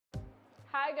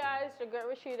Hi guys, your girl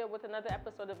Rashida with another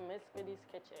episode of Miss Goodie's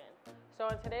Kitchen. So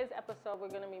in today's episode, we're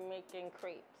going to be making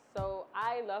crepes. So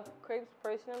I love crepes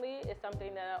personally. It's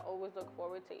something that I always look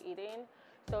forward to eating.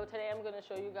 So today I'm going to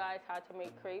show you guys how to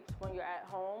make crepes when you're at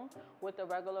home with a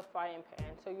regular frying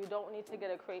pan. So you don't need to get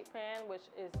a crepe pan, which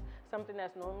is something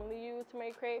that's normally used to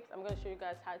make crepes. I'm going to show you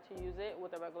guys how to use it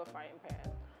with a regular frying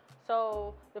pan.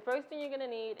 So the first thing you're going to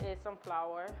need is some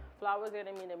flour. Flour is going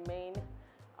to be the main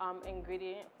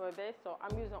ingredient for this. So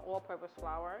I'm using all-purpose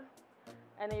flour.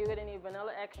 And then you're gonna need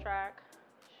vanilla extract,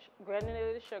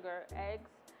 granulated sugar, eggs,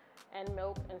 and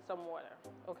milk, and some water.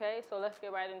 Okay, so let's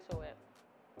get right into it.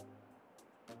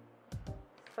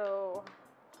 So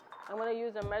I'm gonna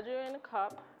use a measuring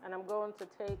cup, and I'm going to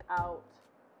take out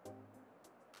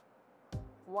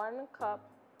 1 cup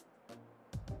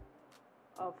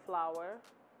of flour.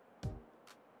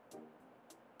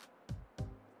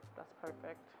 That's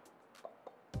perfect.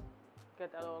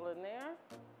 Get that all in there.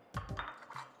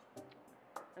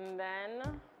 And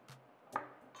then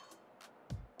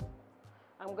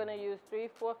I'm gonna use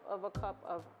 3/4 of a cup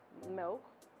of milk.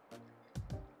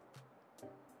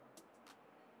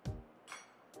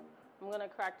 I'm gonna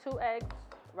crack 2 eggs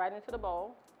right into the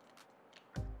bowl.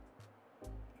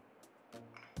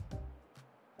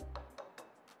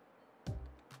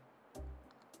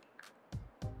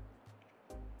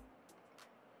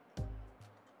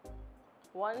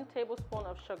 One tablespoon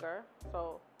of sugar.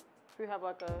 So if you have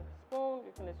like a spoon,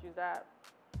 you can just use that.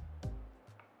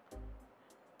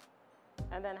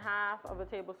 And then 1/2 of a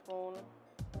tablespoon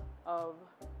of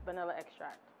vanilla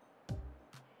extract.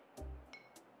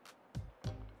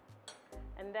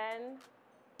 And then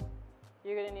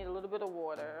you're gonna need a little bit of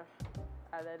water.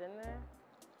 Add that in there.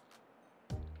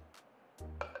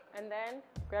 And then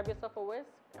grab yourself a whisk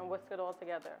and whisk it all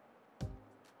together.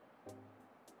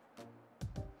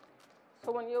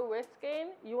 So when you're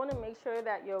whisking, you want to make sure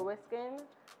that you're whisking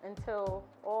until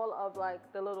all of like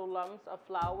the little lumps of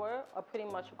flour are pretty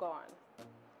much gone.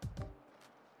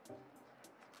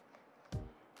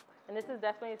 And this is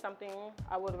definitely something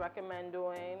I would recommend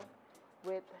doing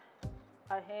with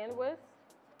a hand whisk,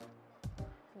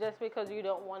 just because you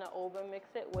don't want to over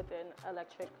mix it with an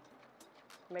electric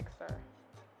mixer.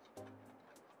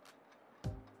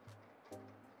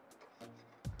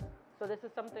 So this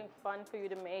is something fun for you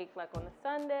to make like on a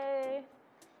Sunday.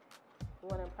 You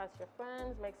want to impress your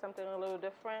friends, make something a little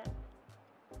different.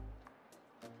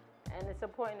 And it's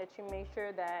important that you make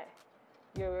sure that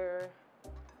your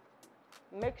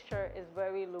mixture is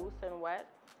very loose and wet,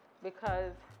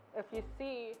 because if you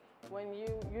see, when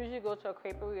you usually go to a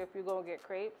creperie, if you go get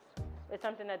crepes, it's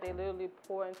something that they literally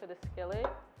pour into the skillet.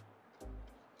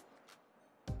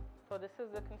 So this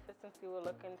is the consistency we're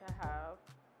looking to have.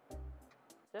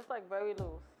 Just like very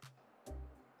loose.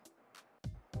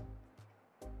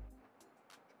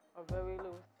 A very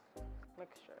loose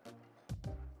mixture.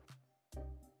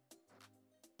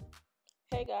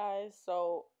 Hey guys,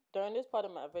 so during this part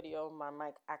of my video, my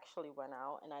mic actually went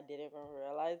out and I didn't even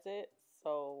realize it.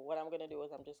 So what I'm going to do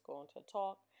is I'm just going to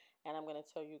talk and I'm going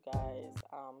to tell you guys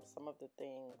some of the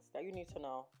things that you need to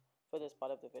know for this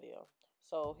part of the video.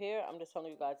 So here I'm just telling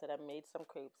you guys that I made some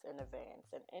crepes in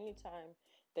advance, and anytime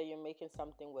that you're making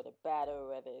something with a batter,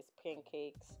 whether it's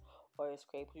pancakes or it's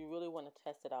crepes, you really want to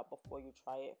test it out before you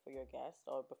try it for your guests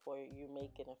or before you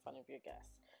make it in front of your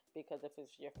guests. Because if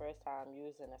it's your first time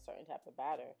using a certain type of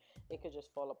batter, it could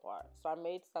just fall apart. So I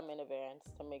made some in advance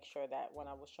to make sure that when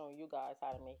I was showing you guys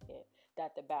how to make it,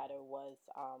 that the batter was,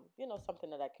 something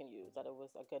that I can use, that it was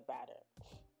a good batter.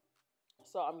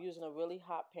 So I'm using a really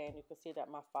hot pan. You can see that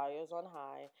my fire is on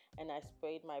high, and I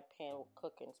sprayed my pan with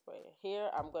cooking spray. Here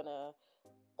I'm gonna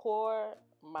pour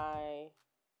my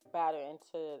batter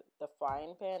into the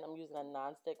frying pan. I'm using a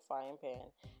non-stick frying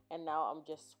pan, and now I'm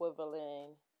just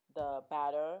swiveling the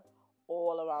batter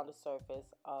all around the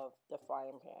surface of the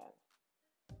frying pan.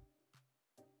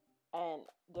 And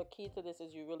the key to this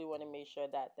is you really want to make sure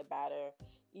that the batter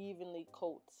evenly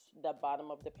coats the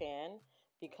bottom of the pan,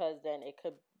 because then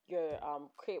your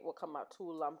crepe will come out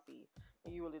too lumpy,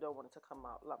 and you really don't want it to come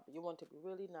out lumpy. You want it to be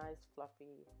really nice,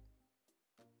 fluffy,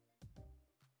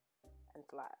 and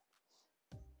flat.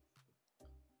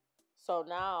 So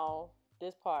now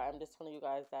this part, I'm just telling you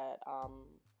guys that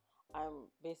I'm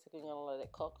basically gonna let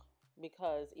it cook,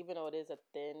 because even though it is a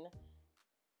thin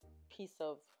piece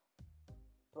of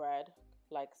bread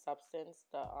like substance,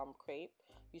 the crepe,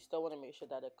 you still want to make sure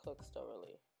that it cooks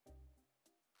thoroughly.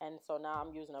 And so now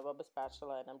I'm using a rubber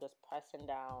spatula and I'm just pressing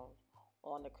down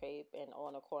on the crepe and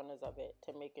on the corners of it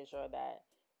to making sure that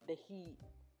the heat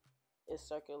is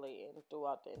circulating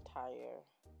throughout the entire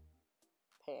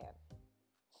pan.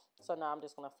 So now I'm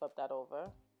just going to flip that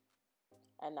over.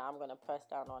 And now I'm going to press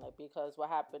down on it, because what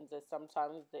happens is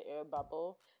sometimes the air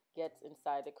bubble gets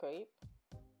inside the crepe,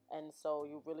 and so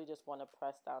you really just want to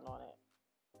press down on it.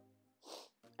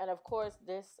 And of course,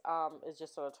 this is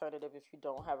just an alternative if you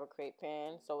don't have a crepe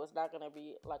pan, so it's not going to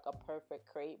be like a perfect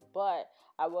crepe. But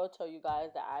I will tell you guys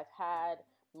that I've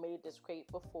made this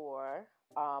crepe before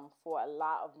for a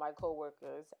lot of my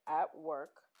coworkers at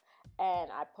work,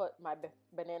 and I put my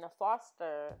banana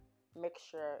foster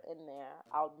mixture in there.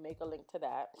 I'll make a link to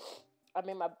that. I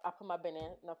put my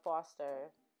banana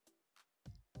foster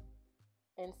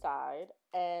inside,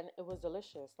 and it was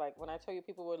delicious. Like, when I tell you,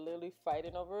 people were literally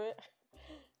fighting over it.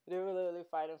 They were literally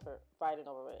fighting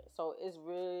over it. So it's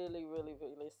really, really,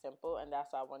 really simple, and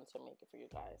that's why I wanted to make it for you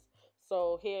guys.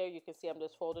 So here you can see I'm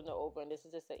just folding it over, and this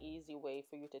is just an easy way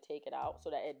for you to take it out so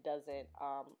that it doesn't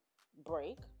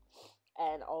break,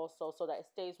 and also so that it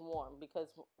stays warm, because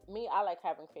me, I like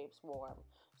having crepes warm.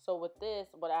 So with this,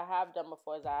 what I have done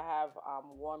before is I have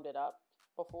warmed it up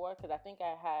before, because I think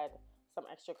I had some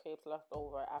extra crepes left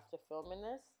over after filming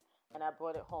this, and I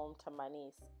brought it home to my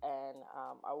niece, and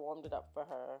I warmed it up for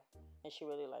her, and she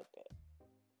really liked it.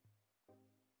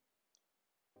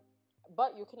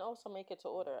 But you can also make it to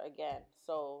order again.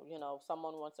 So, you know, if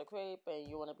someone wants a crepe and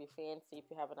you want to be fancy, if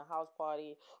you're having a house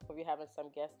party or if you're having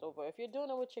some guests over, if you're doing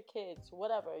it with your kids,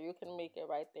 whatever, you can make it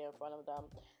right there in front of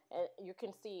them. And you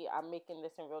can see I'm making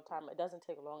this in real time. It doesn't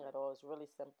take long at all. It's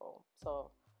really simple.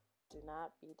 So do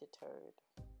not be deterred.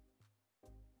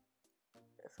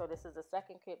 So this is the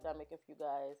second crepe that I'm making for you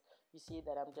guys. You see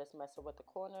that I'm just messing with the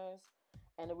corners.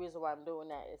 And the reason why I'm doing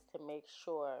that is to make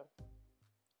sure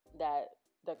that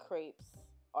the crepes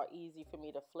are easy for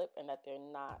me to flip and that they're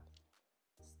not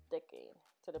sticking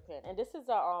to the pan. And this is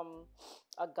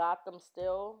a Gotham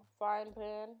Steel frying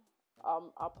pan.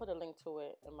 I'll put a link to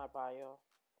it in my bio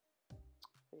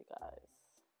for you guys.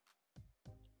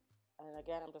 And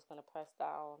again, I'm just going to press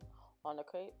down on the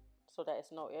crepe so that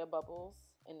it's no air bubbles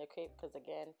in the crepe, because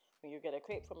again, when you get a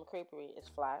crepe from a creperie, it's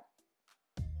flat.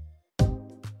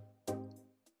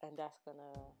 And that's going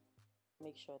to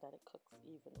make sure that it cooks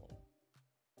evenly.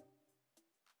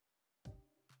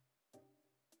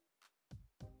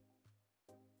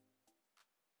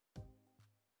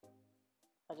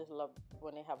 I just love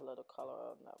when they have a little color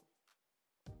on them.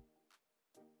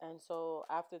 And so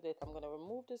after this, I'm going to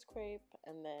remove this crepe,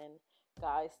 and then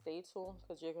guys, stay tuned,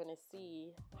 because you're going to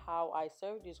see how I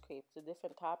serve these crepes, the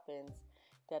different toppings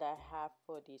that I have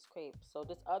for these crepes. So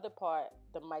this other part,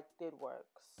 the mic did work,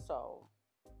 so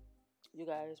you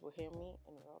guys will hear me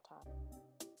in real time.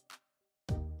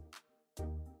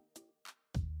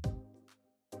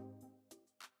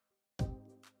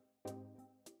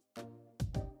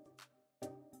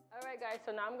 Alright guys,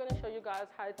 so now I'm going to show you guys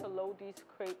how to load these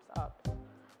crepes up.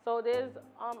 So there's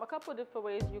a couple of different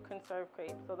ways you can serve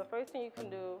crepes. So the first thing you can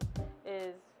do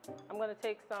is, I'm going to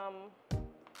take some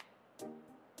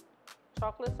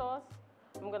chocolate sauce.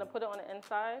 I'm going to put it on the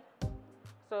inside.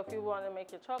 So if you want to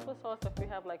make your chocolate sauce, if you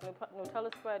have like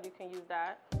Nutella spread, you can use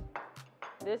that.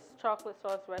 This chocolate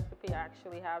sauce recipe I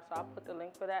actually have, so I'll put the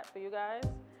link for that for you guys.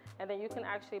 And then you can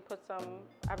actually put I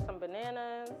have some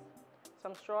bananas,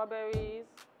 some strawberries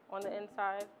on the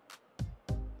inside.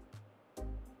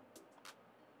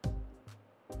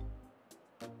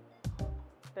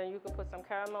 Then you can put some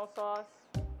caramel sauce,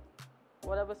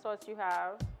 whatever sauce you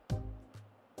have,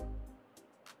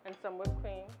 and some whipped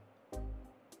cream.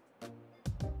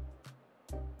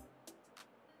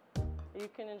 You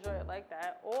can enjoy it like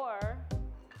that, or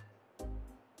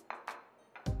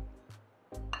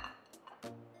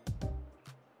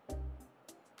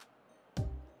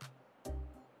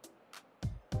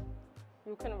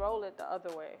you can roll it the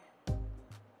other way.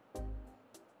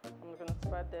 I'm going to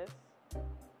spread this.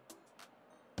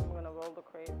 I'm going to roll the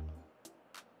crepes.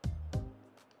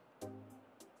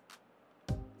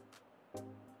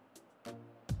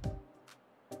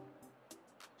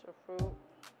 Put your fruit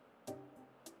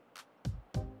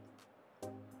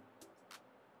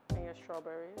and your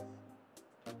strawberries.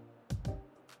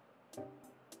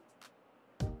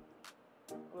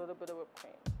 A little bit of whipped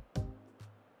cream.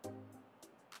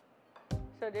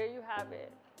 So there you have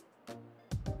it.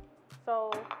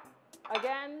 So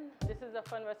again, this is a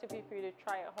fun recipe for you to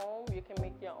try at home. You can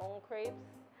make your own crepes,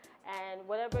 and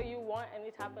whatever you want,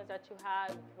 any toppings that you have,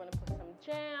 if you want to put some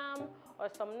jam or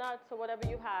some nuts or whatever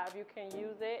you have, you can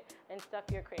use it and stuff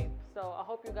your crepes. So I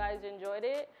hope you guys enjoyed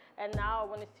it, and now I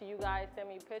want to see you guys send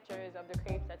me pictures of the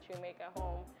crepes that you make at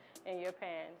home in your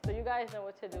pan. So you guys know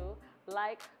what to do.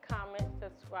 Like, comment,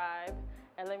 subscribe,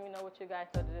 and let me know what you guys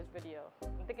thought of this video.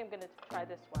 I think I'm going to try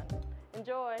this one.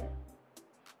 Enjoy!